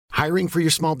Hiring for your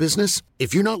small business?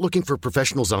 If you're not looking for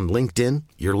professionals on LinkedIn,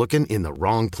 you're looking in the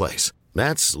wrong place.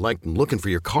 That's like looking for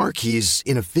your car keys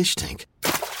in a fish tank.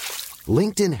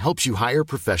 LinkedIn helps you hire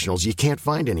professionals you can't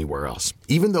find anywhere else,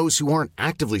 even those who aren't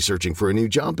actively searching for a new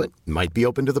job but might be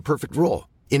open to the perfect role.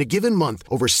 In a given month,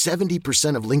 over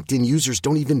 70% of LinkedIn users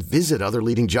don't even visit other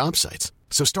leading job sites.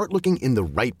 So start looking in the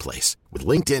right place. With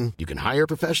LinkedIn, you can hire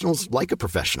professionals like a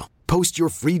professional. Post your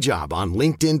free job on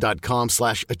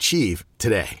linkedin.com/achieve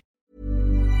today.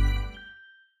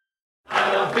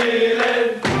 I'm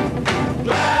feeling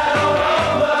glad all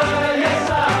over, yes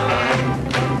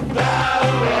I'm glad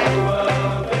all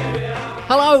over, baby.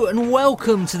 Hello and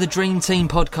welcome to the Dream Team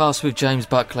podcast with James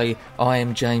Buckley. I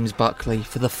am James Buckley.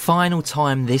 For the final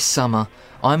time this summer,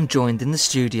 I'm joined in the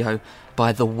studio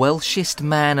by the Welshest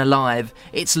man alive.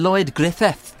 It's Lloyd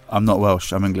Griffith. I'm not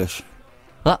Welsh, I'm English.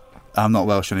 What? I'm not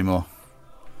Welsh anymore.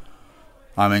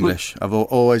 I'm English. I've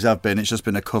always have been. It's just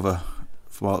been a cover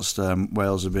whilst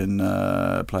Wales have been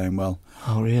playing well.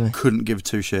 Oh, really? Couldn't give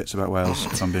two shits about Wales,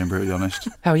 if I'm being brutally honest.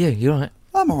 How are you? You alright?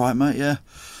 I'm alright, mate, yeah.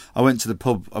 I went to the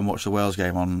pub and watched the Wales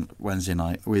game on Wednesday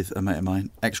night with a mate of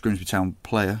mine, ex-Grimsby Town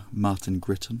player, Martin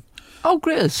Gritton. Oh,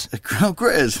 Gritters.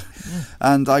 Gritters. Yeah.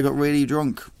 And I got really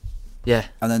drunk. Yeah.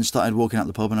 And then started walking out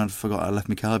the pub and I forgot I left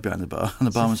my card behind the bar. And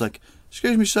the barman was like,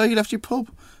 "Excuse me, sir, you left your pub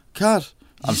card."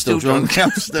 I'm still drunk. I'm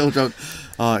still drunk.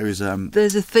 Oh, it was...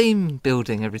 There's a theme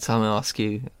building every time I ask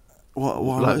you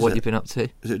what you've been up to.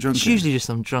 Is it drunk? It's usually just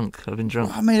I'm drunk. I've been drunk.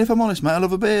 Well, I mean, if I'm honest, mate, I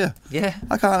love a beer. Yeah.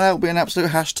 I can't help being an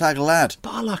absolute hashtag lad.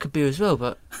 But I like a beer as well,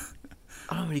 but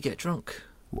I don't really get drunk.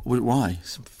 Why?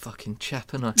 Some fucking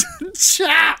chap, and I...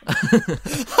 Chap! I'm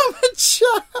a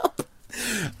chap!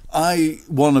 I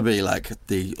want to be like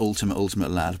the ultimate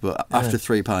lad, but after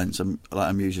 3 pints, I'm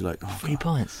usually like... Oh, 3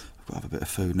 pints? I've got to have a bit of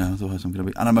food now, otherwise I'm going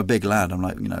to be... And I'm a big lad. I'm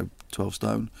like, 12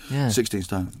 stone, 16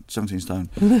 stone, 17 stone.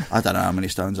 I don't know how many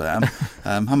stones I am.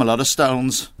 I'm a lot of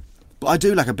stones. But I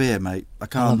do like a beer, mate. I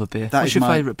love a beer. What's your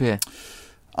favourite beer?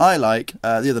 I like...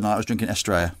 the other night I was drinking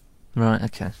Estrella. Right,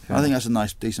 okay. I think that's a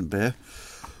nice, decent beer.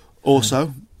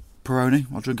 Also, Peroni.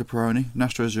 I'll drink a Peroni.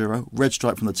 Nastro Zero. Red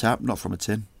Stripe from the tap, not from a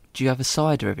tin. Do you have a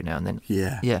cider every now and then?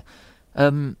 Yeah. Yeah.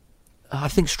 I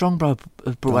think Strongborough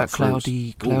have brought out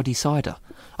cloudy cider.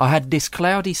 I had this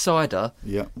cloudy cider.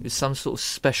 Yeah. It was some sort of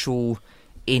special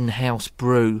in-house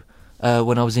brew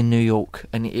when I was in New York,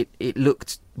 and it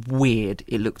looked weird.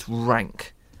 It looked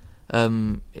rank.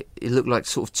 It looked like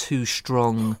sort of too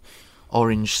strong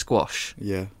orange squash.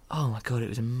 Yeah. Oh my God, it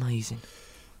was amazing.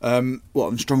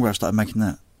 What, Strongborough started making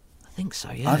that? I think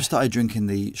so, yeah. I've started drinking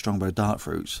the Strongborough dark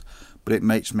fruits, but it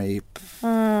makes me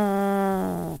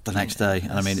the next day,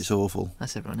 and I mean, it's awful.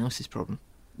 That's everyone else's problem.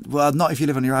 Well, not if you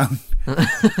live on your own.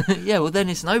 Yeah, well then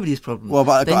it's nobody's problem. Well,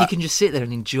 but then you can just sit there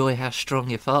and enjoy how strong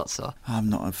your farts are. I'm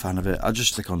not a fan of it. I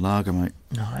just stick on lager, mate.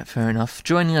 All right, fair enough.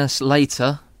 Joining us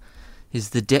later is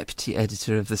the deputy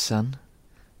editor of The Sun,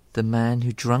 the man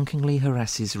who drunkenly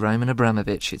harasses Roman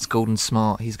Abramovich. It's Gordon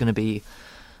Smart. He's going to be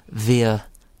via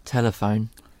telephone.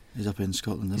 He's up in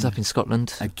Scotland, He's up in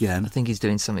Scotland. Again. I think he's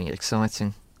doing something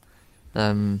exciting.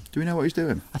 Do we know what he's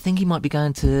doing? I think he might be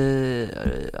going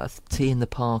to a tea in the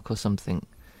park or something.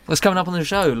 What's coming up on the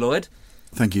show, Lloyd?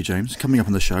 Thank you, James. Coming up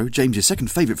on the show, James's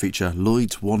second favourite feature,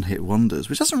 Lloyd's One-Hit Wonders,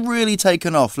 which hasn't really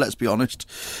taken off, let's be honest.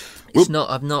 It's not.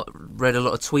 I've not read a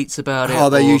lot of tweets about it. Oh,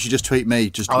 they usually just tweet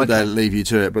me, okay. They leave you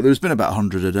to it. But there's been about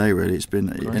 100 a day, really. It's been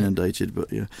inundated,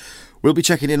 but yeah. We'll be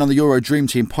checking in on the Euro Dream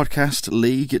Team podcast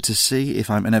league to see if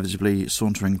I'm inevitably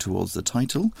sauntering towards the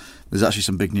title. There's actually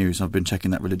some big news. I've been checking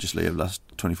that religiously over the last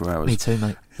 24 hours. Me too,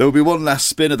 mate. There will be one last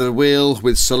spin of the wheel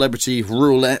with celebrity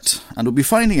roulette, and we'll be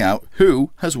finding out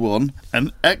who has won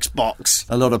an Xbox.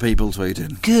 A lot of people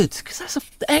tweeting. Good, because that's an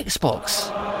Xbox.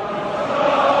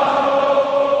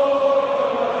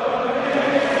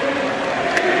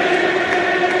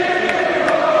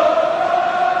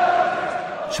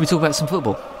 Should we talk about some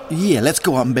football? Yeah, let's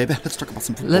go on, baby. Let's talk about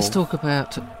some football. Let's talk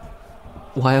about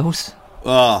Wales.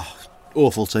 Ah,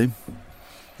 awful team.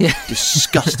 Yeah.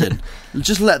 Disgusting.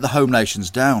 Just let the home nations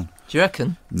down. Do you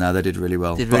reckon? No, they did really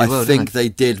well. I think they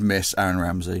did miss Aaron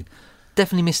Ramsey.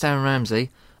 Definitely missed Aaron Ramsey.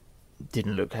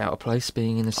 Didn't look out of place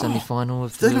being in the semi-final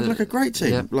of the... They look like a great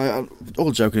team. Yeah. Like,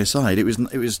 all joking aside,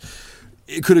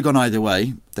 it could have gone either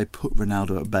way. They put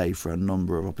Ronaldo at bay for a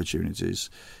number of opportunities.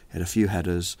 He had a few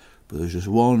headers, but there was just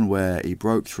one where he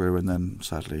broke through and then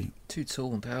sadly... Too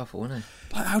tall and powerful, isn't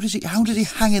he? Like, how does he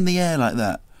hang in the air like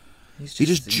that? He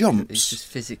just jumps. He's just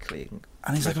physically...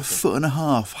 And he's like a foot and a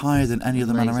half higher than any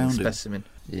other man around specimen.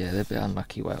 Yeah, they're a bit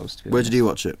unlucky, Wales, to be Where honest. did you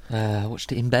watch it? I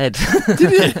watched it in bed.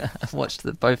 Did you? I watched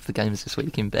both the games this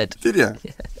week in bed. Did you?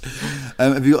 Yeah.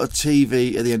 Have you got a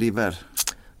TV at the end of your bed?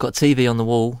 Got a TV on the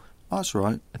wall. Oh, that's all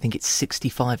right. I think it's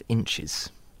 65 inches.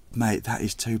 Mate, that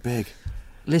is too big.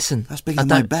 Listen, That's bigger than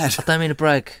my bed. I don't mean to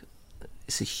brag.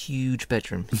 It's a huge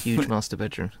bedroom, huge master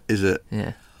bedroom. Is it?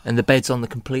 Yeah. And the bed's on the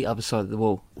complete other side of the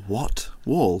wall. What?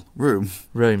 Wall? Room?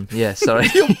 Room, yeah, sorry.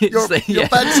 Your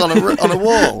bed's on a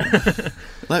wall.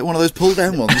 Like one of those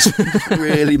pull-down ones.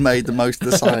 Really made the most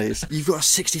of the size. You've got a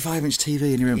 65-inch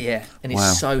TV in your room. Yeah, and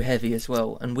it's so heavy as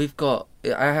well. And we've got...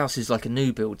 Our house is like a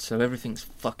new build, so everything's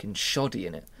fucking shoddy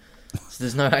in it. So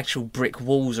there's no actual brick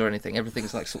walls or anything.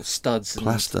 Everything's like sort of studs. And,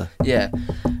 Plaster. Yeah.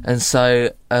 And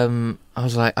so I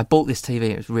was like, I bought this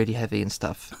TV, it was really heavy and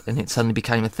stuff. And it suddenly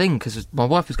became a thing because my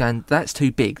wife was going, that's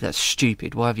too big, that's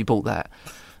stupid, why have you bought that?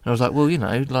 And I was like, well, you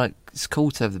know, like it's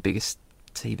cool to have the biggest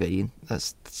TV, and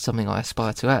that's something I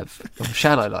aspire to have. I'm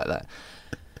shallow like that.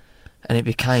 And it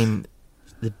became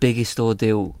the biggest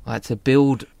ordeal. I had to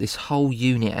build this whole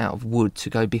unit out of wood to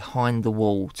go behind the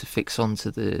wall to fix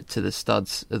onto the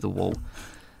studs of the wall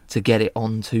to get it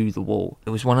onto the wall.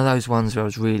 It was one of those ones where I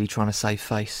was really trying to save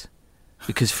face,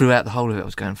 because throughout the whole of it I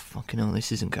was going, fucking hell,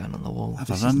 this isn't going on the wall.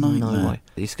 This is no way.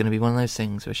 It's going to be one of those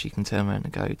things where she can turn around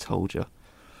and go, told you.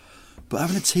 But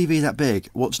having a TV that big,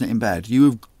 watching it in bed, you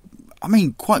were, I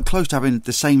mean, quite close to having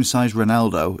the same size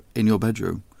Ronaldo in your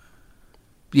bedroom.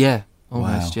 Yeah,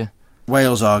 almost, Wow. yeah.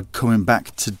 Wales are coming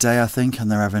back today, I think, and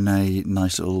they're having a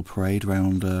nice little parade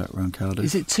round Cardiff.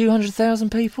 Is it 200,000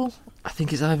 people? I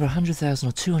think it's over 100,000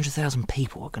 or 200,000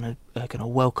 people are gonna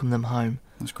welcome them home.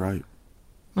 That's great.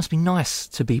 Must be nice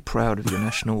to be proud of your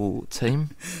national team.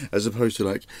 As opposed to,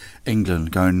 like,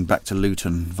 England going back to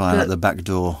Luton via like, the back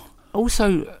door.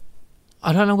 Also,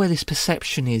 I don't know where this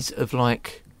perception is of,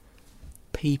 like,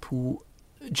 people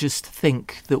just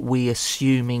think that we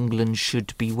assume England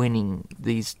should be winning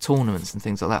these tournaments and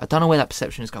things like that. I don't know where that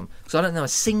perception has come. Because I don't know a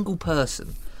single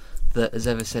person that has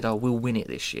ever said, oh, we'll win it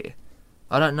this year.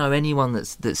 I don't know anyone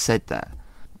that's said that.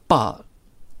 But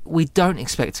we don't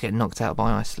expect to get knocked out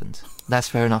by Iceland. That's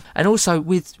fair enough. And also,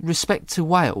 with respect to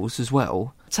Wales as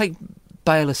well, take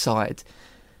Bale aside,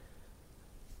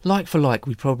 like for like,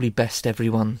 we probably best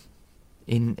everyone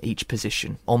in each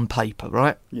position on paper,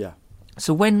 right? Yeah.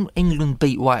 So when England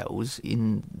beat Wales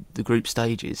in the group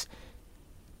stages,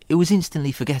 it was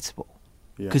instantly forgettable.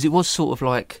 Because it was sort of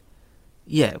like,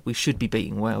 yeah, we should be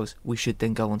beating Wales. We should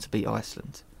then go on to beat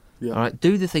Iceland. Yeah. All right,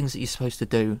 do the things that you're supposed to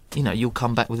do. You know, you'll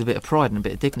come back with a bit of pride and a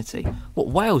bit of dignity. What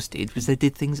Wales did was they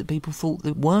did things that people thought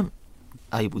they weren't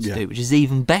able to do, which is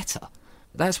even better.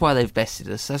 That's why they've bested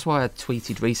us. That's why I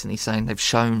tweeted recently saying they've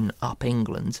shown up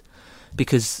England,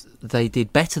 because they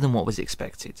did better than what was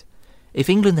expected. If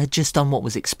England had just done what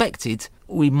was expected,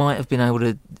 we might have been able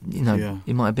to, you know,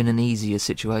 it might have been an easier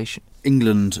situation.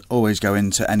 England always go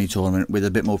into any tournament with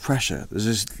a bit more pressure. There's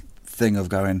this thing of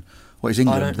going, what is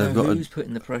England? I don't know who's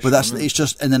putting the pressure but on them. It's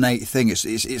just an innate thing.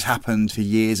 It's happened for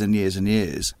years and years and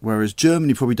years. Whereas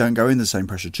Germany probably don't go in the same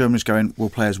pressure. Germany's going, we'll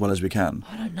play as well as we can.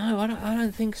 I don't know. I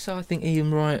don't think so. I think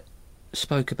Ian Wright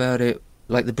spoke about it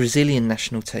like the Brazilian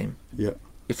national team. Yeah.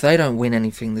 If they don't win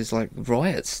anything, there's like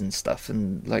riots and stuff,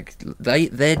 and like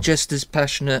they're just as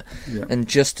passionate and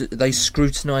they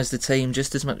scrutinise the team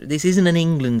just as much. This isn't an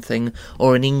England thing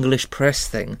or an English press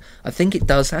thing. I think it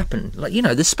does happen. Like, you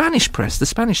know, the Spanish press, the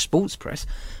Spanish sports press,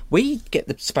 we get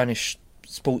the Spanish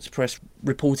sports press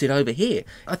reported over here.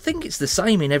 I think it's the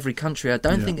same in every country. I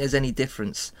don't think there's any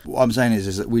difference. What I'm saying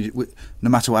is that we no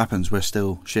matter what happens, we're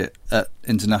still shit at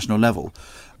international level.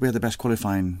 We have the best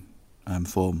qualifying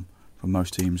form from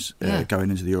most teams going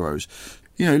into the Euros.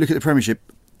 You know, look at the Premiership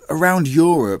around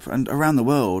Europe and around the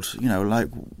world. You know, like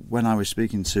when I was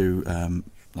speaking to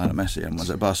Lionel Messi and was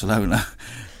at Barcelona,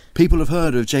 people have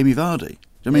heard of Jamie Vardy.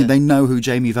 I mean, they know who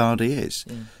Jamie Vardy is.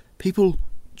 Yeah. People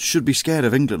should be scared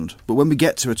of England, but when we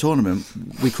get to a tournament,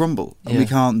 we crumble and we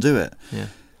can't do it. Yeah.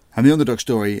 And the underdog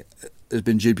story has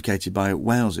been duplicated by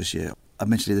Wales this year.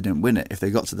 Admittedly, they didn't win it. If they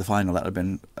got to the final, that would have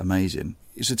been amazing.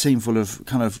 It's a team full of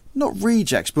kind of, not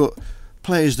rejects, but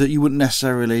players that you wouldn't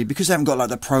necessarily, because they haven't got like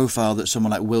the profile that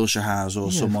someone like Wilshere has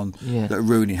or someone that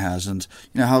Rooney has. And,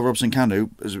 you know, Hal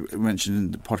Robson-Kanu, as we mentioned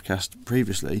in the podcast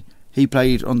previously, he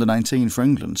played under 19 for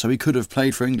England, so he could have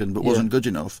played for England but wasn't good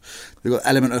enough. They've got an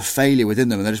element of failure within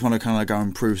them and they just want to kind of go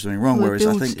and prove something wrong. Well, whereas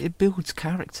I think it builds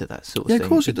character, that sort of thing. Yeah, of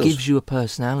course it does. It gives you a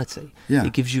personality. Yeah.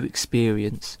 It gives you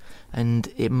experience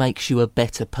and it makes you a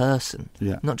better person.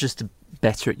 Yeah. Not just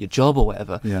better at your job or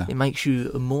whatever. Yeah. It makes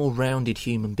you a more rounded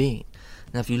human being.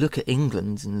 Now, if you look at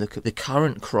England and look at the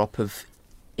current crop of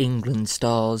England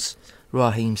stars,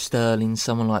 Raheem Sterling,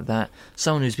 someone like that,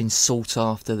 someone who's been sought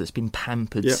after, that's been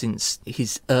pampered since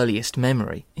his earliest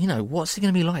memory. You know, what's it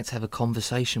going to be like to have a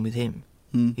conversation with him?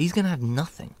 He's going to have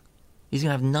nothing. He's going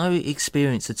to have no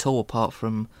experience at all apart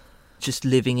from just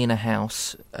living in a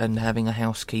house and having a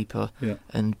housekeeper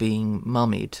and being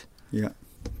mummied. Yeah.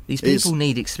 These people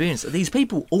need experience. These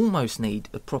people almost need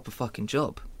a proper fucking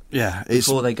job. Yeah,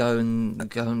 before they go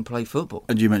and play football.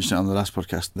 And you mentioned it on the last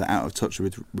podcast. They're out of touch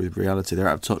with reality. They're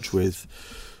out of touch with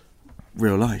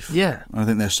real life. Yeah, and I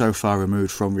think they're so far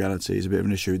removed from reality is a bit of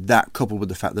an issue. That coupled with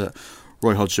the fact that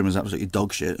Roy Hodgson was absolutely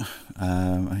dog shit.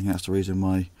 I think that's the reason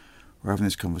why we're having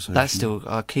this conversation. That's still.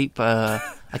 I keep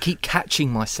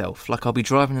catching myself. Like I'll be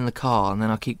driving in the car and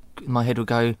then my head will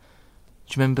go, "Do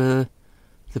you remember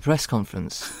the press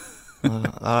conference?"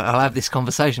 I'll have this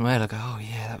conversation where I go, "Oh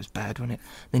yeah, that was bad, wasn't it?"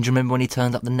 Then do you remember when he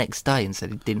turned up the next day and said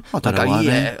he didn't? I don't know why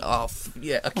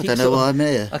I don't know why I'm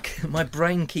here. My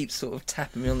brain keeps sort of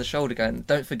tapping me on the shoulder, going,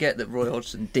 "Don't forget that Roy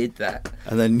Hodgson did that."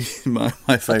 And then my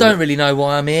favourite. I don't really know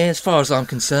why I'm here. As far as I'm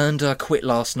concerned, I quit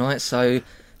last night, so.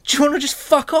 Do you want to just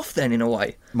fuck off then, in a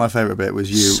way? My favourite bit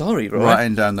was you Sorry, Roy.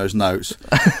 writing down those notes.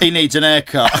 He needs an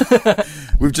haircut.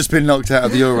 We've just been knocked out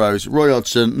of the Euros. Roy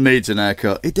Hodgson needs an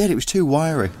haircut. He did. It was too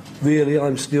wiry. Really,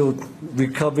 I'm still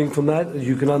recovering from that. As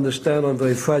you can understand, I'm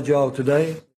very fragile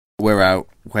today. We're out.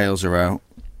 Wales are out.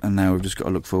 And now we've just got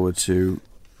to look forward to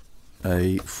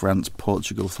a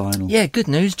France-Portugal final. Yeah, good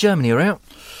news. Germany are out.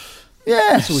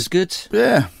 Yes. That's always good.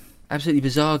 Yeah. Absolutely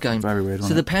bizarre game. Very weird,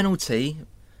 So the penalty...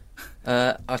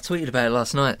 I tweeted about it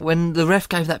last night. When the ref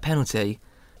gave that penalty,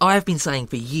 I have been saying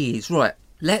for years, right,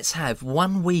 let's have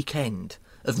one weekend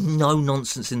of no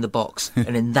nonsense in the box,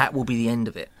 and then that will be the end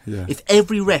of it. Yeah. If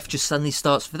every ref just suddenly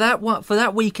starts for that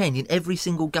weekend in every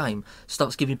single game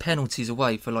starts giving penalties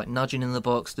away for like nudging in the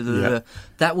box,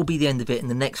 that will be the end of it, and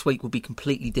the next week will be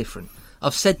completely different.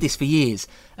 I've said this for years,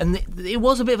 and it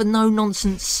was a bit of a no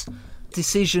nonsense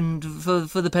decision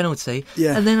for the penalty.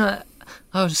 Yeah. And then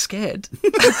I was scared.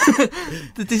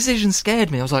 The decision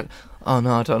scared me. I was like, oh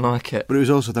no, I don't like it. But it was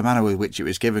also the manner with which it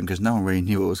was given, because no one really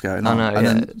knew what was going on. I know, and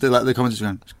yeah. then the commentators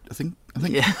going, I think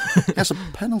that's a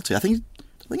penalty. I think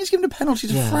he's given a penalty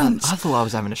to France. I thought I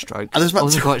was having a stroke. And there's about I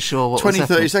wasn't quite sure what 20, was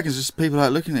happening. 30 seconds, just people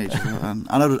like looking at each other. And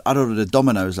I'd ordered a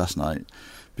Domino's last night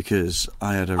because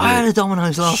I had a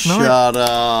Domino's last night. Shut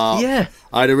up. Yeah.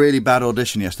 I had a really bad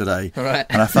audition yesterday. Right.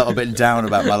 And I felt a bit down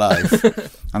about my life.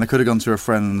 And I could have gone to a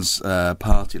friend's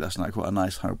party last night, quite a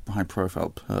nice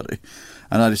high-profile party.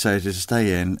 And I decided to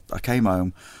stay in. I came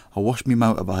home. I washed my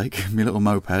motorbike, my little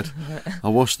moped. I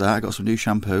washed that. I got some new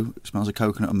shampoo. It smells of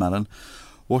coconut and melon.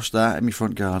 Washed that in my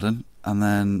front garden. And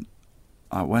then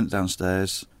I went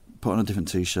downstairs, put on a different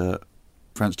T-shirt,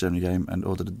 France-Germany game, and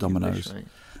ordered a Domino's.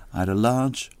 I had a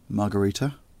large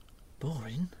margarita.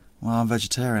 Boring. Well, I'm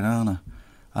vegetarian, aren't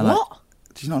I? What?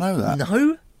 Did you not know that?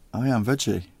 No. I am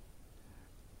veggie.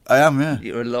 I am, yeah.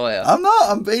 You're a liar. I'm not.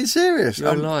 I'm being serious.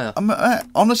 You're a liar.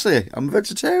 Honestly, I'm a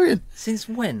vegetarian. Since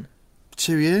when?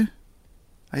 2 years,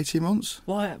 18 months.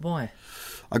 Why?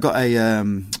 I got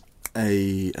Oh,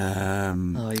 you're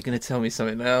going to tell me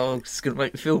something now. It's going to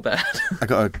make me feel bad. I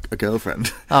got a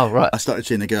girlfriend. Oh, right. I started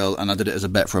seeing a girl, and I did it as a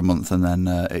bet for a month, and then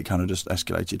it kind of just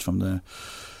escalated from there.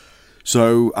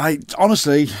 So I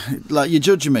honestly, like, you're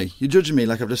judging me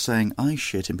like I'm just saying I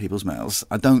shit in people's mouths.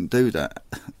 I don't do that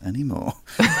anymore.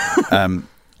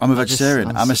 I'm a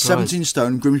vegetarian. I'm a 17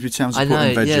 stone Grimsby Town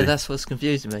supporting veggie. Yeah, that's what's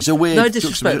confusing me. It's a weird. No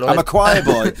disrespect, I'm a choir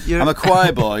boy. You're- I'm a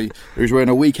choir boy who's wearing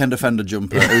a Weekend Offender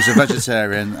jumper, who's a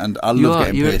vegetarian, and I love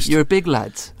getting pissed. You're a big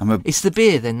lad. It's the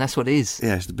beer then, that's what it is.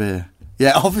 Yeah, it's the beer.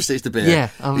 Yeah, obviously it's the beer. Yeah,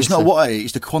 It's obviously. not what I eat,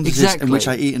 it's the quantities Exactly. in which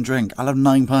I eat and drink. I'll have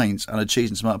 9 pints and a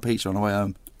cheese and tomato pizza on the way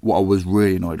home. What I was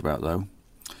really annoyed about, though,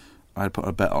 I had put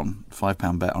a bet on,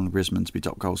 £5 bet on Griezmann to be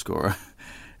top goal scorer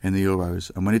in the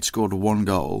Euros, and when he'd scored 1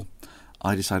 goal,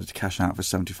 I decided to cash out for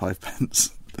 75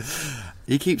 pence.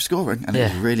 He keeps scoring, and it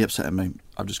was really upsetting me.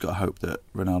 I've just got to hope that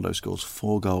Ronaldo scores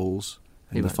 4 goals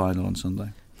in the final on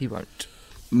Sunday. He won't.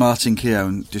 Martin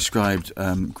Keown described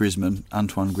Griezmann,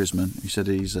 Antoine Griezmann. He said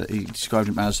he described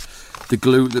him as the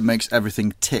glue that makes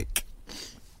everything tick.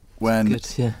 When,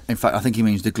 Good, yeah. in fact, I think he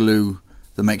means the glue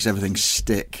that makes everything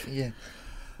stick. Yeah.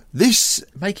 This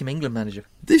Make him England manager.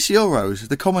 This Euros,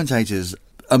 the commentators,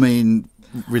 I mean,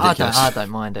 ridiculous. I don't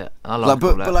mind it. I like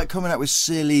all that. But like coming out with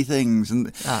silly things,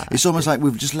 and it's almost like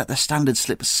we've just let the standard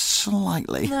slip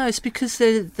slightly. No, it's because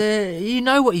they're you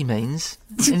know what he means,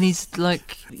 and he's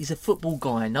a football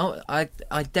guy. No, I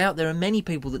doubt there are many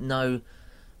people that know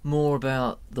more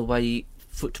about the way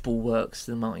football works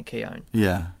than Martin Keown.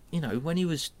 Yeah. You know, when he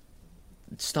was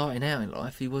starting out in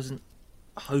life, he wasn't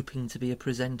hoping to be a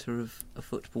presenter of a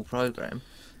football programme.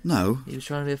 No. He was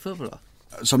trying to be a footballer.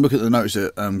 So I'm looking at the notes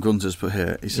that Gunter's put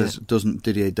here. He says, doesn't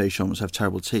Didier Deschamps have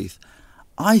terrible teeth?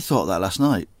 I thought that last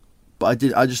night. But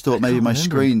I just thought maybe can't my remember.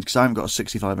 screen, because I haven't got a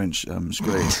 65-inch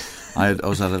screen. I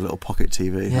always had a little pocket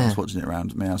TV. I Yeah. was watching it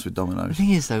around my house with The Dominoes. thing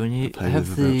is, though, when you Play have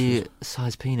with the the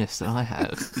size penis that I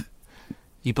have,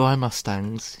 you buy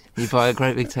Mustangs, you buy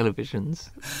great big televisions.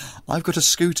 I've got a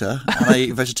scooter and I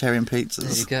eat vegetarian There you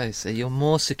pizzas. go. So you're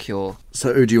more secure.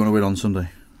 So who do you want to win on Sunday?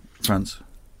 France?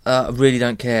 I really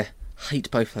don't care. Hate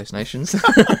both those nations.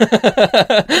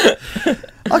 I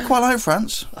quite like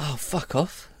France. Oh, fuck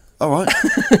off. All right.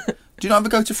 Do you not ever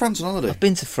go to France on holiday? I've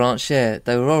been to France, yeah.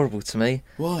 They were horrible to me.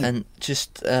 Why? And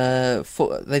just, they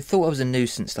thought I was a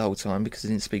nuisance the whole time because I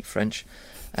didn't speak French.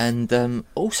 And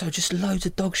also just loads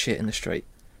of dog shit in the street.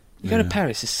 You go to Yeah.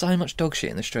 Paris, there's so much dog shit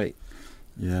in the street.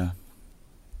 Yeah.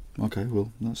 Okay,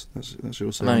 well, that's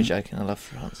your say. I'm only joking, I love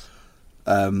France.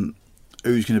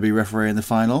 Who's going to be refereeing the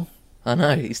final? I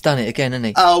know, he's done it again, hasn't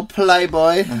he? Oh,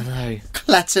 Playboy. I know.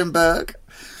 Klattenberg.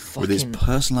 With his Fucking-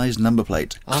 personalised number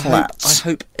plate. I Klats.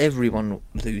 hope everyone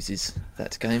loses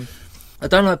that game. I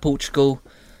don't like Portugal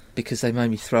because they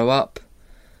made me throw up.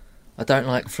 I don't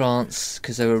like France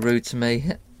because they were rude to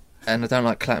me. And I don't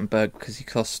like Klattenberg because he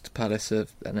cost Palace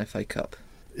an FA Cup.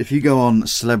 If you go on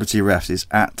Celebrity Refs, it's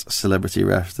at Celebrity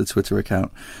Refs, the Twitter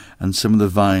account, and some of the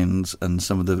vines and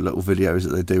some of the little videos that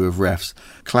they do of refs,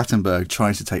 Klattenberg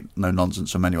tries to take no nonsense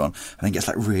from anyone, and then gets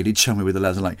like really chummy with the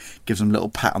lads and like gives them a little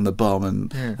pat on the bum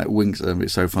and like winks at them.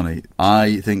 It's so funny.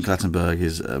 I think Klattenberg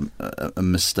is a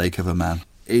mistake of a man.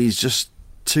 He's just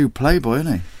too Playboy,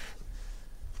 isn't he?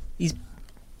 He's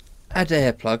had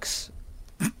air plugs,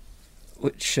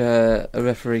 which a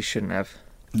referee shouldn't have.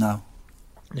 No.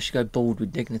 They should go bald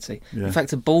with dignity. Yeah. In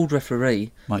fact, a bald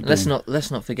referee. Mike let's Dean.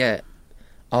 not forget.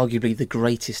 Arguably, the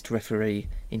greatest referee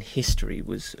in history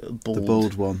was bald. The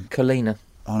bald one. Colina.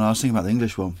 Oh no, I was thinking about the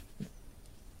English one.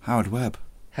 Howard Webb.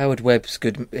 Howard Webb's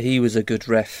good. He was a good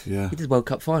ref. Yeah. He did the World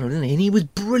Cup final, didn't he? And he was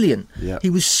brilliant. Yeah. He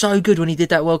was so good when he did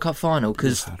that World Cup final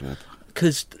because Howard Webb.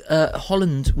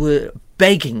 Holland were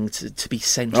begging to be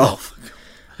sent Oh. off.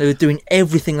 They were doing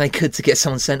everything they could to get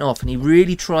someone sent off, and he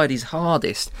really tried his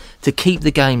hardest to keep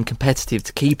the game competitive,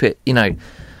 to keep it,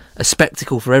 a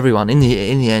spectacle for everyone. In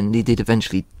the end, he did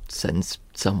eventually send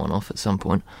someone off at some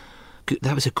point.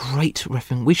 That was a great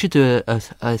reference. We should do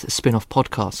a spin-off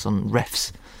podcast on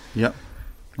refs. Yep.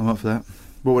 I'm up for that.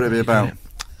 What would it be about?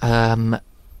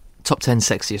 Top 10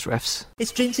 sexiest refs.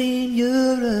 It's Dreams in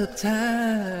Europe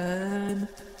time.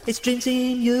 It's Dreams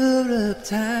in Europe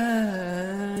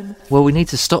time. Well, we need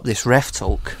to stop this ref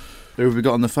talk. Who have we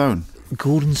got on the phone?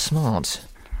 Gordon Smart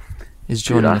is Good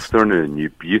joining us. afternoon, you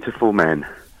beautiful men.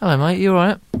 Hello, mate. You all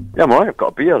right? Yeah, I'm alright. I've got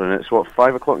a beer and it's,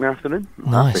 5 o'clock in the afternoon?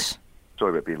 Nice. Sorry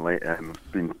about being late.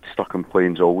 I've been stuck on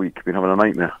planes all week. Been having a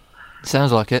nightmare.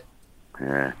 Sounds like it.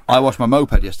 Yeah. I washed my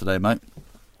moped yesterday, mate.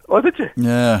 Oh, did you?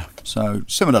 Yeah, so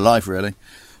similar life, really.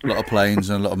 A lot of planes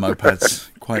and a lot of mopeds.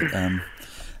 Quite.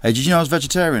 Hey, did you know I was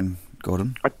vegetarian,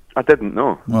 Gordon? I didn't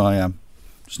know. Well, I am.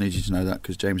 Just need you to know that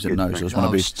because James didn't know, so I just I want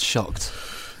to be was shocked.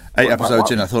 8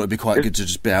 episodes in. I thought it'd be quite good to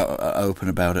just be out open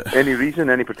about it. Any reason?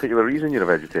 Any particular reason you're a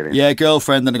vegetarian? Yeah,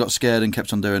 girlfriend. Then I got scared and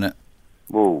kept on doing it.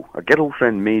 Whoa, a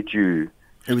girlfriend made you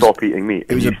It was- stop eating meat it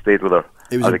and was you a- stayed with her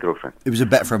it was as a- a girlfriend. It was a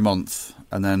bet for a month,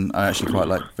 and then I actually quite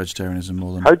like vegetarianism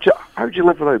more than. How'd you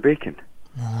live without bacon?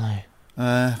 No.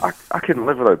 I couldn't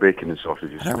live without bacon and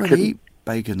sausages. I don't really couldn't. eat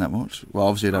bacon that much. Well,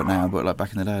 obviously I don't now, but like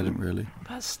back in the day, I didn't really.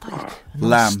 About steak. A nice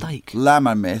Lamb, steak. lamb,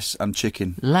 I miss, and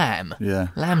chicken. Lamb. Yeah.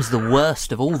 Lamb's the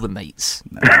worst of all the meats.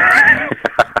 No, it's not.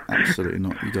 Absolutely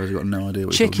not. You guys have got no idea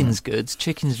what you're talking Chicken's good.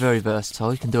 Chicken's very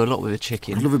versatile. You can do a lot with a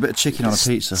chicken. about. I love a bit of chicken on a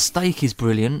pizza. Steak is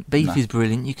brilliant. Beef Nah. is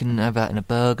brilliant. You can have that in a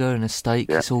burger and a steak.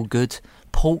 Yeah. It's all good.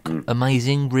 Pork,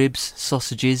 amazing. Ribs,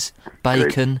 sausages,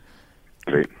 bacon.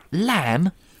 Great.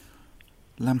 Lamb.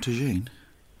 Lamb tagine.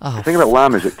 Oh, The thing about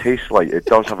lamb is it tastes like, it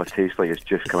does have a taste like it's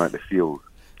just come out of the field.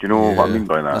 Do you know what I Yeah. mean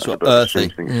by that? That's It's a what bit of a earthy.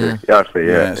 strange thing to Yeah. say. Earthy,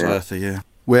 yeah. It's earthy, yeah.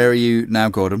 Where are you now,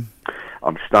 Gordon?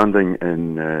 I'm standing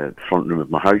in the front room of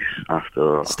my house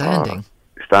after... Standing?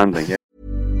 Standing, yeah.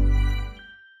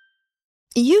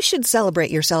 You should celebrate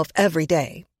yourself every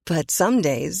day, but some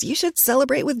days you should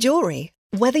celebrate with jewelry.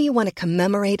 Whether you want to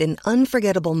commemorate an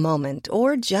unforgettable moment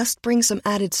or just bring some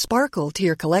added sparkle to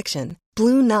your collection,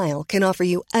 Blue Nile can offer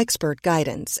you expert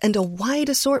guidance and a wide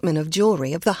assortment of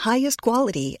jewelry of the highest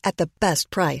quality at the best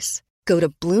price. Go to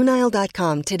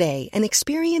BlueNile.com today and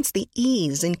experience the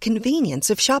ease and convenience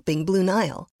of shopping Blue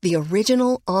Nile, the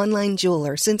original online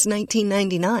jeweler since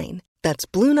 1999. That's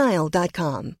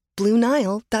BlueNile.com.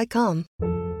 BlueNile.com.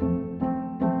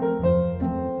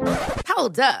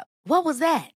 Hold up. What was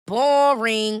that?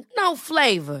 Boring. No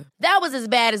flavor. That was as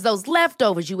bad as those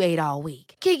leftovers you ate all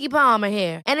week. Keke Palmer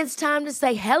here, and it's time to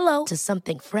say hello to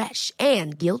something fresh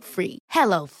and guilt-free.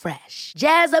 Hello Fresh.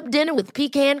 Jazz up dinner with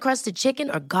pecan-crusted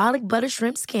chicken or garlic butter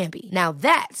shrimp scampi. Now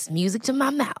that's music to my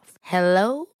mouth.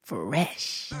 Hello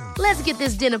Fresh. Let's get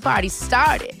this dinner party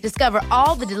started. Discover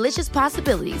all the delicious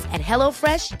possibilities at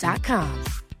hellofresh.com.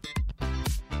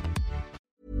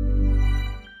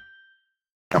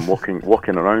 I'm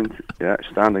walking around,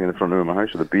 standing in the front room of my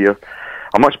house with a beer.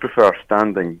 I much prefer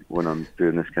standing when I'm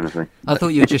doing this kind of thing. I thought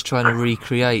you were just trying to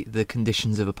recreate the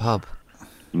conditions of a pub.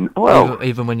 Well,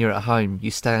 Even when you're at home,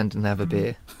 you stand and have a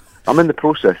beer. I'm in the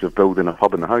process of building a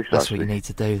pub in the house. That's actually. what you need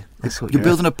to do. That's what You're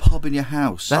building a pub in your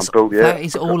house. That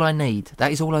is all I need.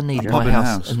 That is all I need in pub my in a house,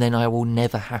 house. and then I will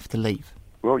never have to leave.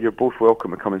 Well, you're both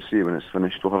welcome to come and see it when it's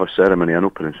finished. We'll have a ceremony, an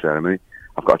opening ceremony.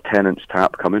 I've got a 10-inch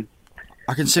tap coming.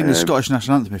 I can sing the Scottish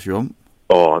national anthem if you want.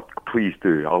 Oh, please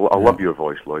do. I love your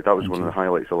voice, Lloyd. That was one of the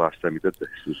highlights the last time we did this,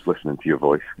 was listening to your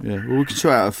voice. Yeah, well, we can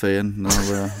sort out a fee and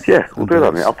yeah, we'll do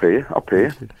that, mate. I'll pay you. I'll pay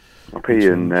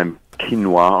you in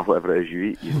quinoa or whatever it is you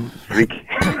eat, you freak.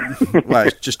 Well,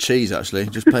 it's just cheese, actually.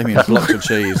 Just pay me in blocks of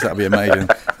cheese. That'd be amazing.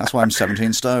 That's why I'm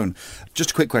 17 stone.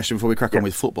 Just a quick question before we crack on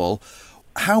with football.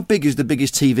 How big is the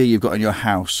biggest TV you've got in your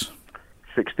house?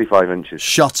 65 inches.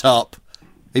 Shut up.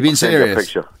 Are you being serious?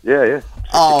 Picture. Yeah.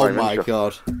 Oh, my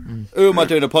God. Who am I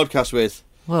doing a podcast with?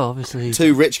 Well, obviously...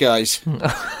 Two rich guys. Two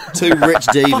rich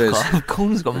divas. Fuck off.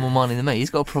 Gordon's got more money than me. He's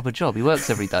got a proper job. He works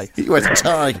every day. He wears a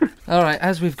tie. All right,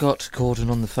 as we've got Gordon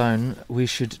on the phone, we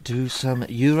should do some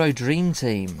Euro Dream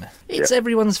Team. It's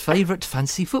everyone's favourite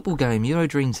fantasy football game, Euro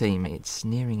Dream Team. It's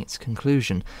nearing its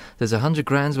conclusion. There's 100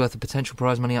 grand's worth of potential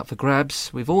prize money up for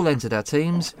grabs. We've all entered our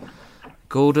teams.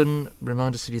 Gordon,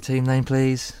 remind us of your team name,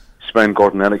 please. Sven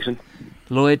Gordon Eriksson.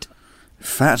 Lloyd.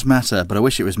 Fat matter, but I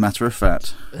wish it was matter of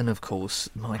fat. And of course,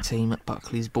 my team,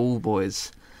 Buckley's Ball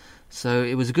Boys. So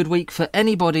it was a good week for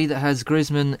anybody that has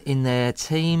Griezmann in their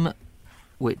team,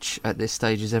 which at this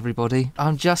stage is everybody.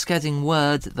 I'm just getting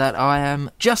word that I am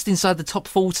just inside the top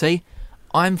 40.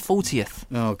 I'm 40th.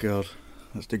 Oh, God.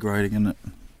 That's degrading, isn't it?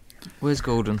 Where's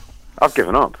Gordon? I've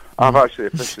given up. I've actually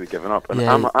officially given up. And,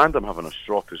 Yeah. I'm having a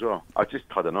strop as well. I just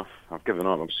had enough. I've given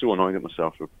up. I'm so annoyed at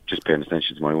myself for just paying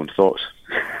attention to my own thoughts.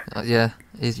 Yeah,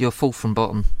 you're full from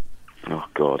bottom. Oh,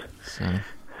 God. So That's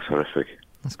horrific.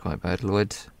 that's quite bad,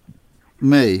 Lloyd.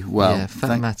 Me? Well, yeah,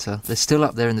 Fat Matter. They're still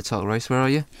up there in the title race. Where are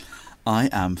you? I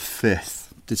am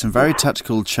 5th. Did some very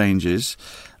tactical changes.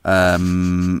 What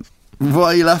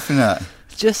are you laughing at?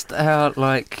 Just how,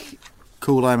 like...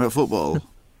 Cool I am at football.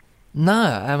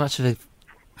 No, how much of a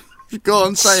Go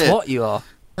on, say swat you are.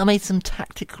 I made some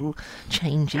tactical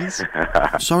changes.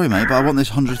 it. Sorry, mate, but I want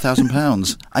this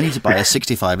 £100,000. I need to buy a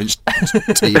 65-inch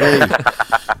TV.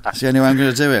 That's the only way I'm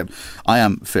going to do it. I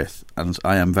am 5th, and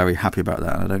I am very happy about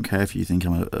that. And I don't care if you think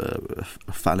I'm a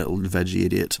fat little veggie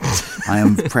idiot. I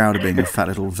am proud of being a fat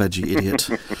little veggie idiot.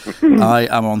 I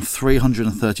am on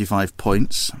 335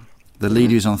 points. The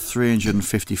leader is on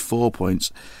 354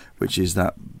 points, which is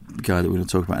that guy that we're going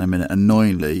to talk about in a minute.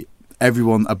 Annoyingly,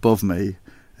 everyone above me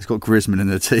has got Griezmann in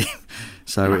their team,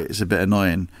 so it's a bit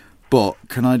annoying. But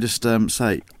can I just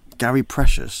say, Gary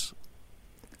Precious,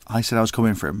 I said I was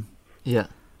coming for him, Yeah.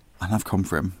 and I've come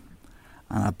for him,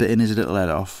 and I've bitten his little head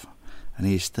off, and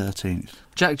he's 13th.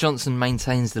 Jack Johnson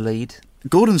maintains the lead.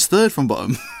 Gordon's 3rd from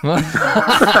bottom.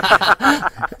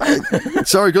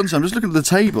 Sorry, Gunther, I'm just looking at the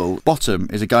table. Bottom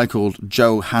is a guy called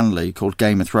Joe Hanley, called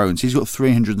Game of Thrones. He's got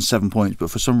 307 points, but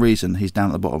for some reason he's down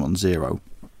at the bottom on 0.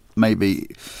 Maybe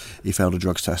he failed a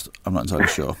drugs test, I'm not entirely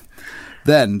sure.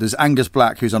 Then there's Angus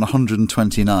Black, who's on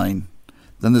 129.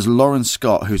 Then there's Lauren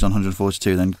Scott, who's on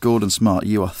 142. Then Gordon Smart,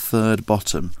 you are 3rd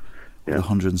bottom with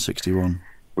 161.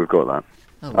 We've got that.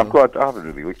 Oh, well. I haven't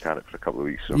really looked at it for a couple of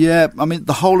weeks. So. Yeah, I mean,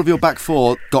 the whole of your back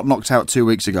four got knocked out 2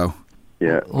 weeks ago.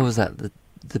 Yeah. What was that, the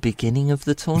beginning of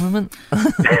the tournament?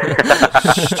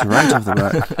 Straight off the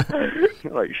back.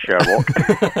 Like Sherlock.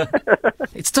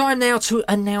 It's time now to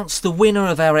announce the winner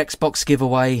of our Xbox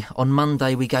giveaway. On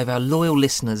Monday, we gave our loyal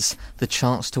listeners the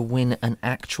chance to win an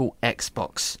actual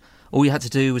Xbox. All you had to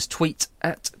do was tweet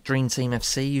at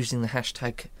DreamTeamFC using the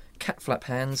hashtag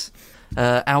CatFlapHands.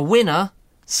 Our winner,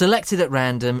 selected at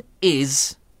random,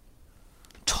 is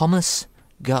Thomas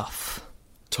Guff.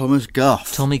 Thomas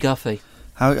Guff. Tommy Guffey.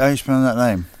 How are you spelling that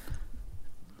name?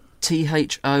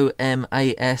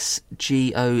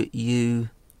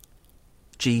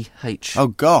 ThomasGoughh. Oh,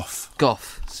 Goff.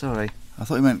 Goff, sorry. I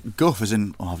thought you meant Guff as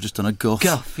in, I've just done a Guff.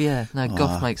 Guff, yeah. No,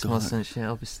 Goff makes more God. sense, yeah,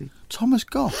 obviously. Thomas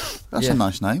Goff. That's Yeah. a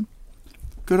nice name.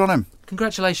 Good on him.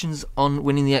 Congratulations on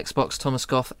winning the Xbox, Thomas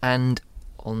Goff, and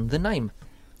on the name.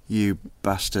 You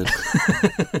bastard.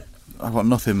 I've got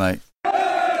nothing, mate. Do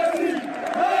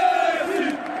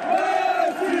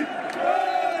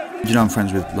you know I'm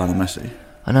friends with Lionel Messi?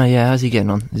 I know, yeah. How's he getting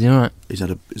on? Is he alright? He's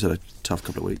had a tough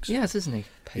couple of weeks. Yes, isn't he?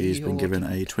 He's been given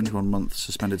a 21-month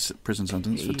suspended prison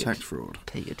sentence for tax fraud.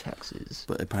 Pay your taxes.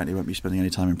 But apparently won't be spending any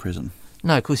time in prison.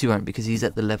 No, of course he won't, because he's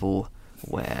at the level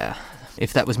where,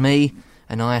 if that was me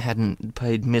and I hadn't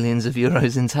paid millions of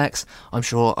euros in tax, I'm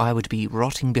sure I would be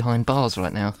rotting behind bars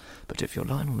right now. But if you're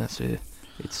Lionel Messi,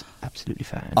 it's absolutely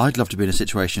fine. I'd love to be in a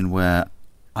situation where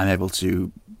I'm able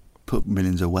to put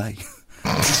millions away.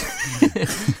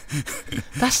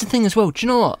 That's the thing as well. Do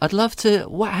you know what? I'd love to...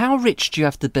 How rich do you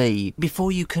have to be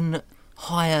before you can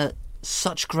hire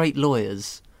such great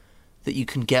lawyers that you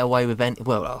can get away with any...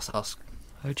 Well, ask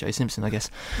O.J. Simpson, I guess.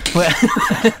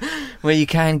 Where you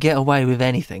can get away with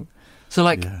anything. So,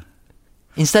 like,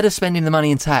 instead of spending the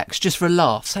money in tax, just for a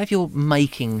laugh, say if you're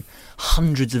making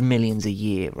hundreds of millions a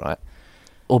year, right?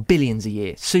 Or billions a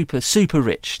year. Super, super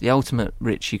rich. The ultimate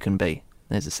rich you can be.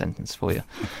 There's a sentence for you.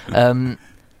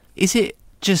 Is it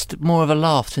just more of a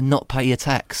laugh to not pay your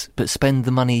tax, but spend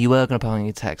the money you were going to pay on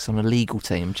your tax on a legal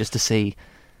team just to see...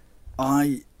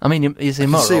 I mean, it's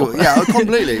immoral. Yeah,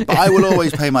 completely. But I will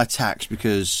always pay my tax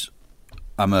because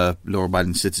I'm a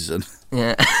law-abiding citizen.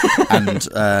 Yeah. And,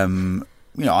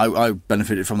 I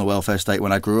benefited from the welfare state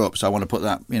when I grew up, so I want to put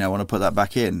that,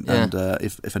 back in. Yeah. And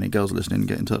if any girls are listening,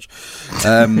 get in touch.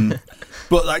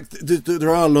 But like,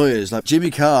 there are lawyers. Like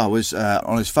Jimmy Carr was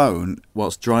on his phone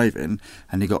whilst driving,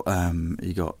 and he got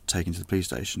taken to the police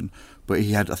station. But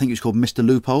he had, I think he was called Mr.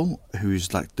 Loophole,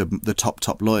 who's like the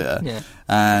top lawyer,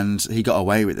 and he got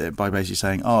away with it by basically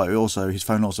saying, his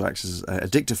phone also acts as a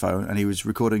dictaphone, and he was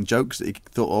recording jokes that he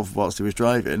thought of whilst he was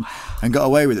driving, and got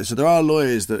away with it. So there are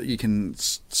lawyers that you can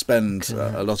spend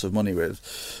a lot of money with.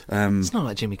 It's not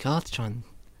like Jimmy Carr to try and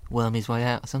worm his way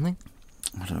out or something.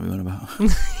 I don't know what you're on about.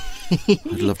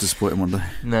 I'd love to support him one day.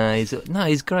 No,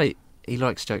 he's great. He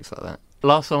likes jokes like that.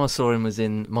 Last time I saw him was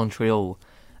in Montreal,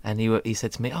 and he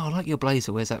said to me, "Oh, I like your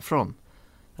blazer. Where's that from?"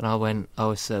 And I went,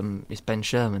 "Oh, it's Ben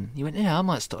Sherman." He went, "Yeah, I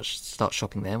might start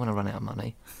shopping there when I run out of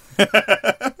money."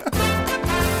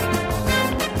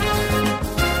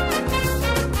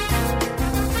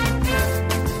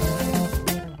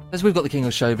 As we've got the king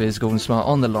of showbiz, Gordon Smart,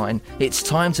 on the line, it's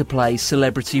time to play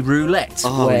Celebrity Roulette,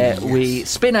 where we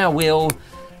spin our wheel,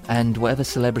 and whatever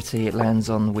celebrity it lands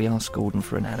on, we ask Gordon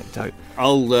for an anecdote.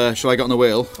 Shall I get on the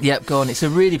wheel? Yep, go on. It's a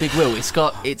really big wheel. It's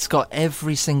got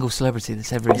every single celebrity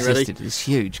that's ever existed. Ready? It's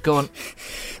huge. Go on.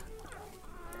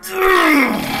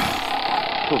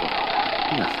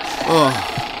 Oh,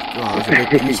 God,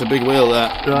 it's a big wheel,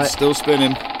 that. Right. It's still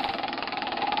spinning.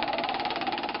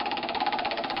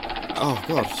 Oh,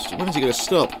 God, when is it going to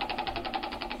stop?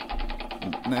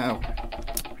 Now.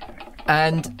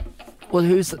 And, well,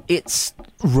 it's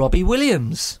Robbie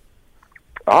Williams.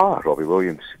 Robbie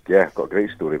Williams. Yeah, I've got a great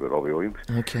story about Robbie Williams.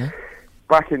 Okay.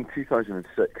 Back in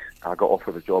 2006, I got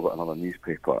offered a job at another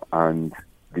newspaper, and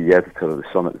the editor of The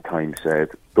Sun at the time said,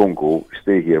 "Don't go,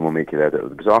 stay here and we'll make you editor of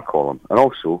the Bazaar column. And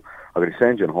also, I'm going to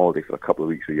send you on holiday for a couple of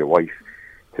weeks with your wife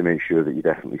to make sure that you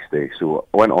definitely stay." So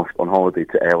I went off on holiday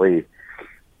to LA,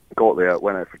 got there,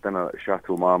 went out for dinner at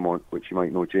Chateau Marmont, which you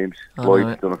might know, James Lloyd.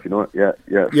 I don't know if you know it. Yeah,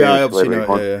 I obviously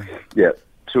know it, yeah.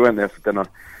 So I went there for dinner,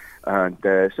 and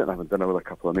sitting having dinner with a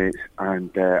couple of mates, and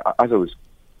as I was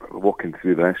walking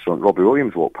through the restaurant, Robbie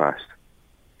Williams walked past,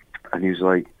 and he was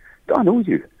like, "Do I know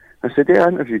you?" I said, "Yeah, I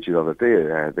interviewed you the other day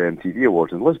at the MTV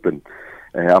Awards in Lisbon.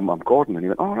 I'm Gordon." And he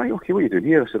went, "Oh, right, okay, what are you doing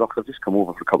here?" I said, "I've just come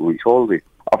over for a couple of weeks holiday.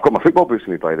 I've got my football boots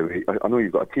with me, by the way. I know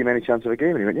you've got a team, any chance of a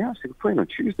game?" And he went, "Yeah." I said, "We're playing on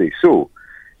Tuesday." So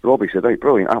Robbie said, "Right,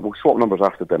 brilliant. We'll swap numbers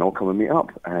after dinner. I'll come and meet up."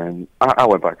 And I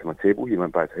went back to my table. He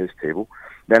went back to his table.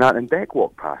 Then Ant and Dec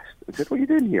walked past and said, "What are you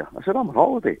doing here?" I said, "I'm on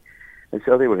holiday." And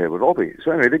so they were here with Robbie.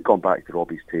 So anyway, they'd gone back to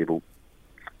Robbie's table.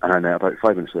 And about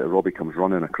 5 minutes later, Robbie comes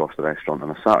running across the restaurant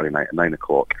on a Saturday night at 9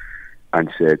 o'clock and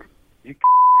said, "You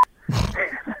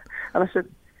And I said,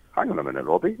 "Hang on a minute,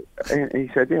 Robbie." And he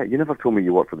said, "Yeah, you never told me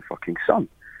you worked for the fucking Sun."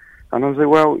 And I was like,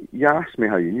 "Well, you asked me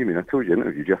how you knew me, and I told you I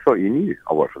interviewed you. I thought you knew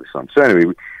I worked for the Sun." So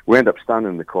anyway, we ended up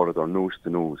standing in the corridor, nose to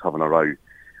nose, having a row.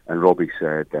 And Robbie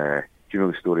said, "Do you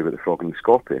know the story about the frog and the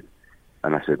scorpion?"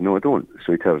 And I said, "No, I don't."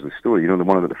 So he tells the story. You know the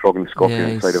one about the frog and the scorpion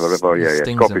inside of a river? Yeah.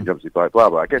 Scorpion jumps his back, blah,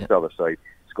 blah. I get to the other side.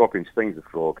 Scorpion stings the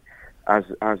frog. As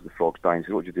the frog's dying, he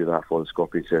says, "What do you do that for?" The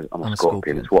scorpion says, I'm a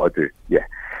scorpion. It's what I do. Yeah.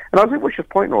 And I was like, "What's your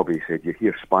point, Robbie?" He said, "You're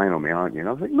here spying on me, aren't you?" And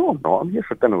I was like, "No, I'm not. I'm here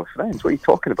for dinner with friends. What are you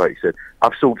talking about?" He said,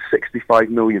 "I've sold 65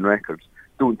 million records.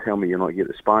 don't tell me you're not here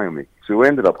to spy on me. So we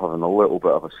ended up having a little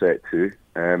bit of a set to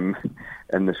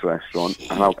in this restaurant.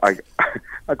 And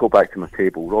I go back to my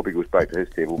table. Robbie goes back to his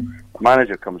table. The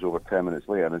manager comes over 10 minutes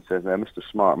later and says, Mr.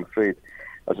 Smart, I'm afraid,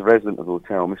 as a resident of the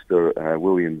hotel, Mr.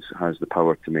 Williams has the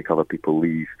power to make other people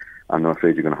leave, and I'm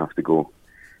afraid you're going to have to go.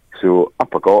 So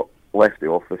up I got, left the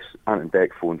office. Ant and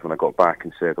Deck phoned when I got back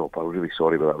and said, I'm really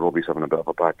sorry about that. Robbie's having a bit of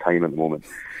a bad time at the moment.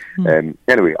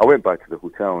 Anyway, I went back to the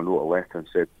hotel and wrote a letter and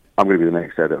said, I'm going to be the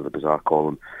next editor of the Bizarre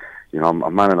column. You know,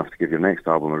 I'm man enough to give your next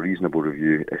album a reasonable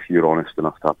review if you're honest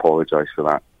enough to apologise for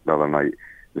that the other night,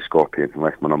 the Scorpions, and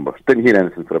left my number. Didn't hear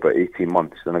anything for about 18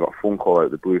 months. Then I got a phone call out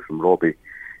of the blue from Robbie,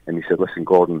 and he said, listen,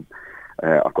 Gordon,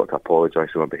 I've got to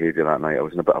apologise for my behaviour that night. I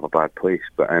was in a bit of a bad place,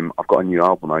 but I've got a new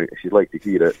album out. If you'd like to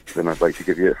hear it, then I'd like to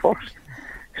give you it first.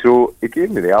 So he gave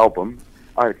me the album.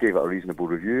 I gave it a reasonable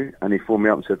review, and he phoned me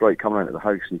up and said, right, come round to the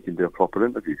house and you can do a proper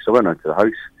interview. So I went out to the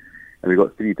house, and we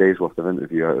got 3 days worth of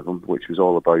interview out of him, which was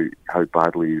all about how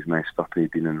badly he was messed up, and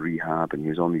he'd been in rehab, and he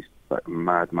was on these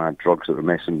mad drugs that were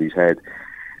messing with his head,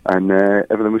 and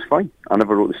everything was fine. I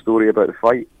never wrote the story about the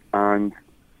fight, and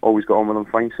always got on with him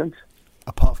fine since.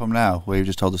 Apart from now, where you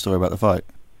just told the story about the fight.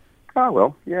 Ah,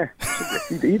 well, yeah.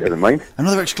 He didn't mind.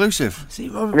 Another exclusive. See,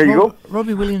 there you go.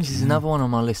 Robbie Williams is another one on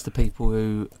my list of people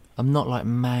who I'm not like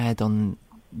mad on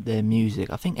their music.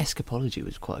 I think Escapology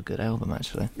was quite a good album,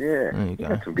 actually. Yeah, there you go. He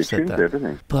had some good tunes there,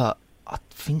 didn't he? But I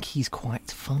think he's quite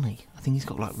funny. I think he's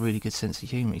got like really good sense of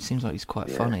humour. He seems like he's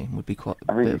quite funny and would be quite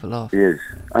a bit of a laugh. He is.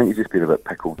 I think he's just been a bit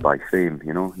pickled by fame,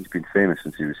 you know. He's been famous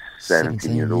since he was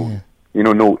 17 years old. Yeah. You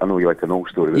know, I know you like the Noel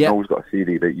story, but Yeah. Noel's got a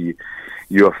theory that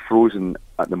you are frozen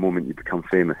at the moment you become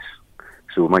famous.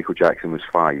 So Michael Jackson was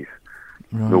 5,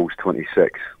 Right. Noel's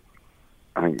 26.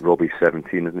 I think Robbie's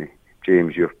 17, isn't he?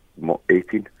 James, you're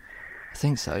 18. I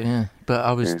think so, yeah. But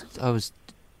I was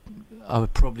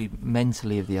probably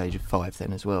mentally of the age of 5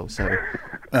 then as well. So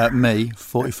Me,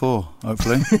 44,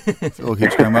 hopefully. If it all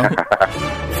keeps going well.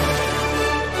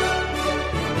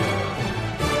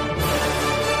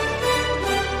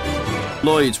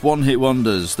 Lloyd's One Hit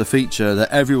Wonders, the feature that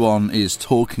everyone is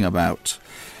talking about.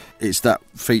 It's that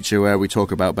feature where we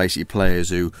talk about basically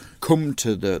players who come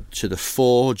to the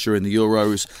fore during the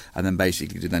Euros and then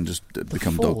basically then just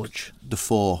become Forge? The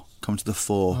fore. Come to the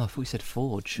fore. Oh, I thought we said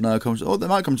Forge. No, they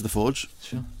might come to the Forge.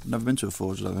 Sure. Never been to a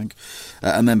Forge, I don't think.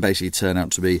 And then basically turn out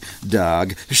to be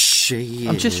dog shit.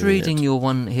 I'm just reading your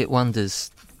one-hit wonders,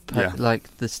 Yeah.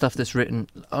 like the stuff that's written.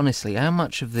 Honestly, how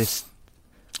much of this...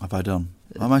 Have I done?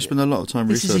 I might spend a lot of time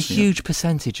This researching is a huge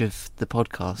percentage of the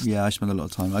podcast. Yeah, I spend a lot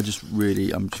of time. I'm just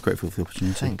grateful for the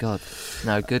opportunity. Thank God.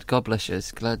 No, good. God bless you.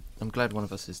 I'm glad one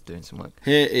of us is doing some work.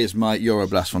 Here is my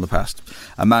Euroblast from the past.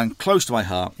 A man close to my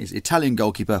heart is Italian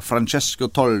goalkeeper Francesco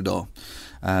Toldo.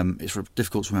 It's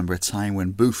difficult to remember a time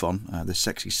when Buffon, the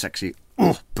sexy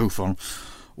Buffon,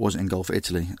 wasn't in goal for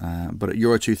Italy. But at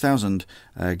Euro 2000,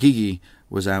 Gigi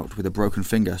was out with a broken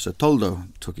finger, so Toldo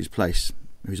took his place.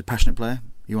 He was a passionate player.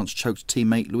 He once choked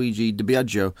teammate Luigi Di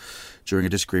Biagio during a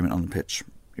disagreement on the pitch.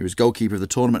 He was goalkeeper of the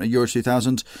tournament at Euro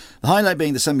 2000, the highlight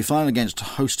being the semi-final against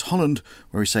host Holland,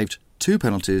 where he saved 2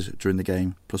 penalties during the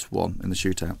game, plus 1 in the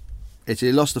shootout.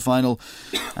 Italy lost the final,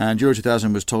 and Euro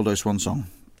 2000 was Toldo's swan song,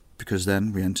 because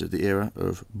then we entered the era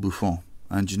of Buffon.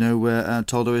 And do you know where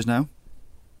Toldo is now?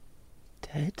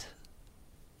 Dead?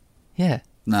 Yeah.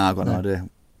 No, I've got no idea.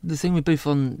 The thing with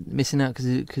Buffon missing out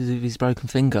because of his broken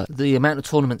finger, the amount of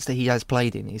tournaments that he has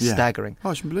played in is staggering. Oh,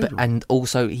 it's unbelievable. And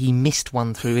also, he missed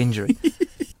one through injury.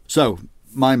 So,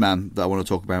 my man that I want to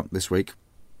talk about this week,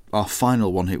 our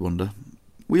final one-hit wonder.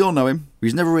 We all know him.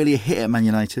 He's never really a hit at Man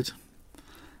United,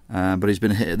 but he's been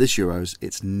a hit at this Euros.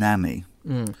 It's Nani.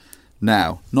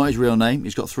 Now, not his real name.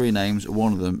 He's got 3 names.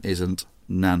 One of them isn't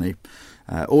Nani.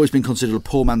 Always been considered a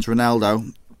poor man's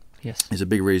Ronaldo. Yes. Is a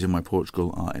big reason why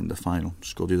Portugal are in the final.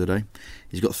 Scored the other day.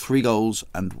 He's got 3 goals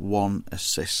and 1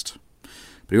 assist.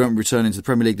 But he won't return into the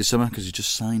Premier League this summer because he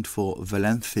just signed for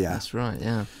Valencia. That's right,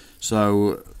 yeah.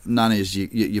 So, Nani's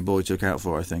your boy to look out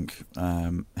for, I think.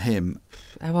 Him...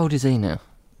 How old is he now?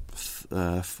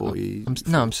 40...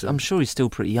 I'm sure he's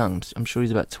still pretty young. I'm sure he's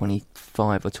about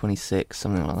 25 or 26,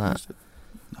 something like that.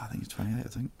 I think he's 28, I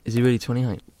think. Is he really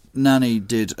 28? Nani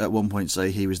did at one point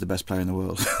say he was the best player in the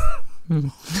world.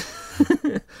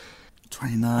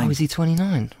 29. Oh, is he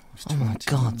 29? Oh my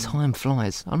God, time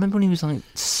flies. I remember when he was like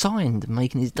signed and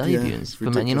making his debut for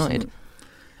Man United.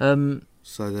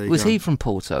 So there you was go. he from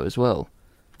Porto as well?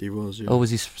 He was, yeah. Or was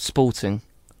he Sporting?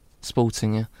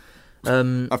 Sporting, yeah.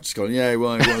 I've just gone, yeah,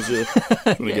 why was it?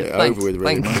 Trying to get it over with,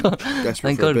 really, mate.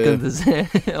 Desperate Thank for a God, beer.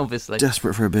 Gunther's obviously.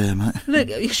 Desperate for a beer, mate. Look,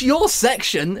 it's your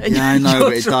section. And Yeah, I know, you're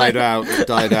but it trying- died out. It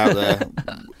died out there.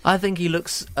 I think he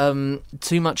looks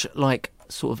too much like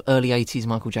sort of early 80s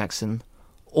Michael Jackson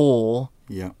or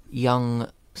Yeah, young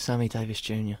Sammy Davis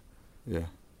Jr. yeah.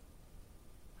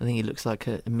 I think he looks like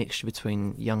a mixture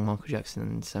between young Michael Jackson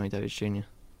and Sammy Davis Jr.,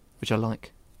 which I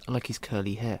like. I like his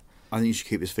curly hair. I think you should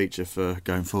keep this feature for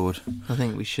going forward. I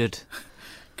think we should.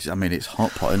 Because, I mean, it's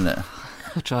hot pot, isn't it?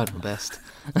 I tried my best.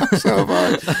 So have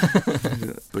I.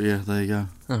 But yeah, there you go.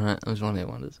 All right, I was one hit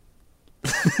wonders.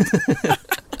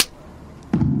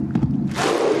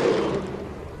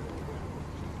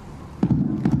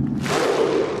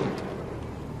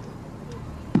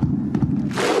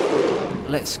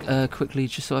 Let's quickly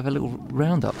just sort of have a little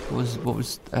roundup. What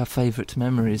was our favourite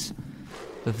memories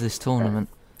of this tournament?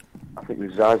 I think the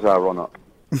Zaza run-up,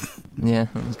 Yeah,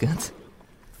 that was good.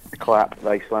 the clap, the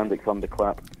Icelandic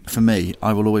thunderclap. For me,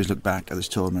 I will always look back at this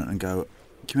tournament and go,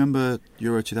 do you remember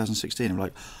Euro 2016? I'm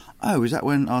like, oh, is that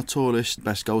when our tallest,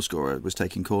 best goal scorer was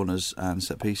taking corners and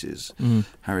set pieces,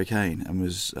 Harry Kane, and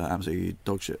was absolutely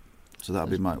dog shit? So that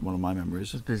would be one of my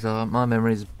memories. It's bizarre. My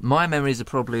memories are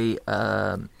probably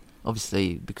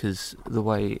obviously because the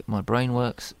way my brain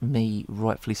works. Me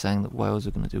rightfully saying that Wales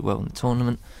are going to do well in the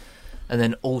tournament, and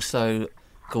then also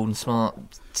Gordon Smart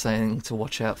saying to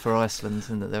watch out for Iceland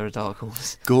and that they're a dark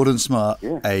horse. Gordon Smart,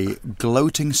 Yeah. a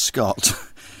gloating Scot,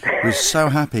 was so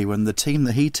happy when the team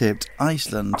that he tipped,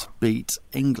 Iceland, beat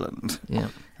England, Yeah,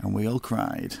 and we all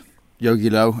cried.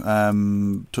 Yogi Low,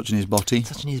 touching his body,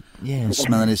 touching his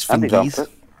smelling his Andy fingies. Garfield.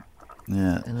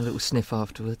 Yeah. and a little sniff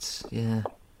afterwards. Yeah,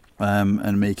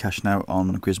 And me cashing out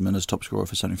on Griezmann as top scorer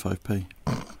for 75p.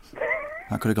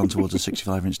 That could have gone towards a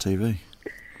 65-inch TV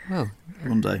well,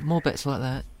 one day. more bets like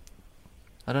that.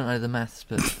 I don't know the maths,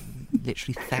 but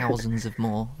literally thousands of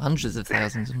more, hundreds of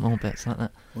thousands of more bets like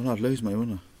that. Well, I'd lose money,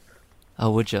 wouldn't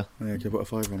Oh, would you? I? Yeah, I could put a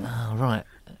fiver on it. Oh, right.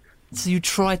 So you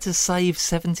tried to save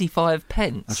 75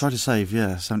 pence? I tried to save,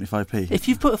 75p. If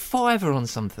you've put a fiver on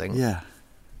something Yeah.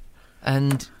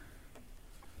 and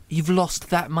you've lost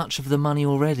that much of the money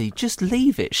already, just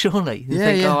leave it, surely. You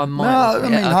think, oh, I might. No, I yeah,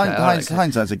 mean, okay, all right, okay.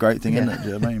 hindsight's a great thing, Yeah. isn't it? Do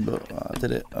you know what I mean? But I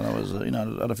did it, and I was, I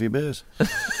had a few beers.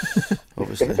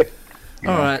 Obviously.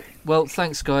 All right. Well,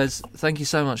 thanks, guys. Thank you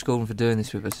so much, Gordon, for doing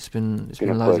this with us. It's been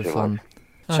a loads of pleasure, fun.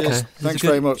 lads. Okay. Cheers. It's a Thanks good-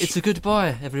 very much. It's a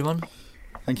goodbye, everyone.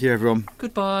 Thank you, everyone.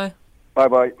 Goodbye.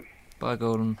 Bye-bye. Bye,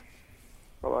 Gordon.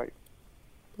 Bye-bye.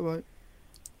 Bye-bye.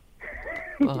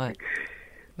 Bye.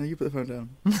 No, you put the phone down.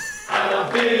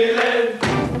 I'm feeling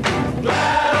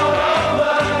glad all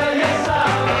over, yes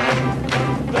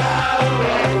I'm glad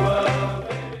all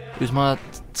over. It was my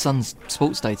son's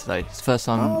sports day today. It's the first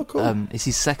time. Oh, cool. It's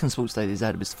his second sports day that he's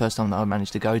had, but it's the first time that I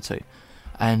managed to go to.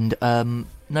 And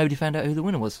nobody found out who the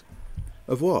winner was.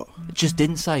 Of what? It just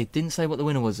didn't say what the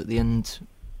winner was at the end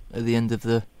of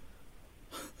the.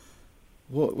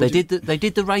 What? They did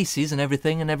the races and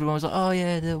everything, and everyone was like, "Oh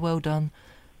yeah, they're well done."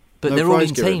 But No they're all prize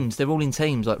in given? teams. They're all in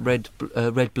teams like red,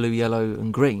 blue, yellow,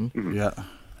 and green. Yeah.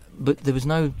 But there was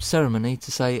no ceremony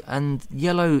to say, and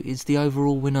yellow is the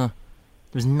overall winner.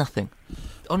 There was nothing.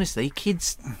 Honestly,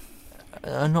 kids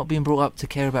are not being brought up to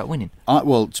care about winning.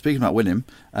 Well, speaking about winning,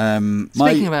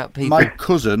 Speaking about people. my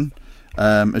cousin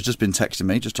has just been texting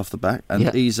me just off the back, and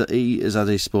Yeah. he is at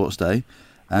his sports day,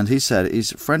 and he said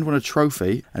his friend won a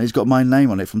trophy, and he's got my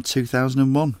name on it from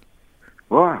 2001.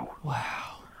 Wow.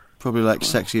 Probably like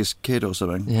sexiest kid or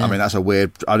something. Yeah. I mean, that's a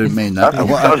weird. I didn't mean that.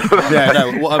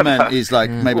 What I meant is like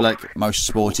maybe like most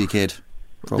sporty kid.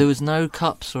 There was no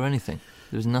cups or anything.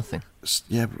 There was nothing.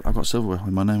 Yeah, I've got silverware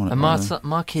with my name on it. And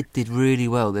my kid did really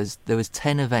well. There was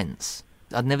 10 events.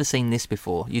 I'd never seen this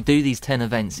before. You do these 10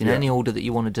 events in Yeah. any order that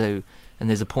you want to do, and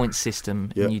there's a point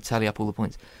system, Yeah. and you tally up all the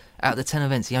points. Out of the 10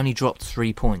 events, he only dropped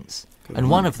 3 points, and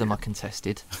one of them I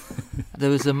contested. There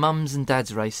was a mums and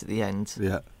dads race at the end,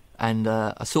 Yeah. and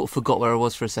I sort of forgot where I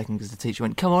was for a second because the teacher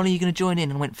went, "Come on, are you going to join in?"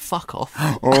 And I went, "Fuck off."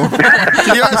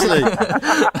 Did you actually?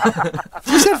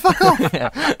 You said fuck off.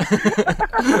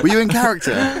 Were you in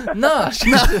character? No, it's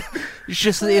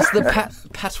just the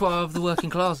patois of the working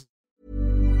class.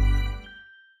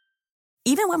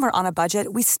 Even when we're on a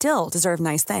budget, we still deserve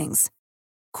nice things.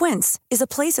 Quince is a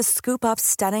place to scoop up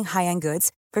stunning high-end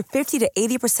goods for 50 to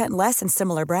 80% less than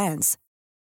similar brands.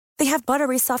 They have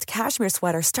buttery soft cashmere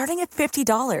sweaters starting at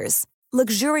 $50,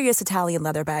 luxurious Italian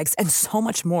leather bags, and so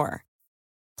much more.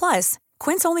 Plus,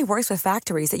 Quince only works with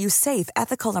factories that use safe,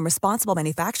 ethical, and responsible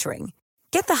manufacturing.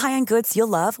 Get the high-end goods you'll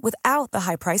love without the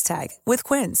high price tag with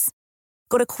Quince.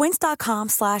 Go to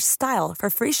quince.com/style for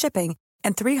free shipping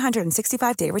and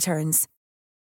 365-day returns.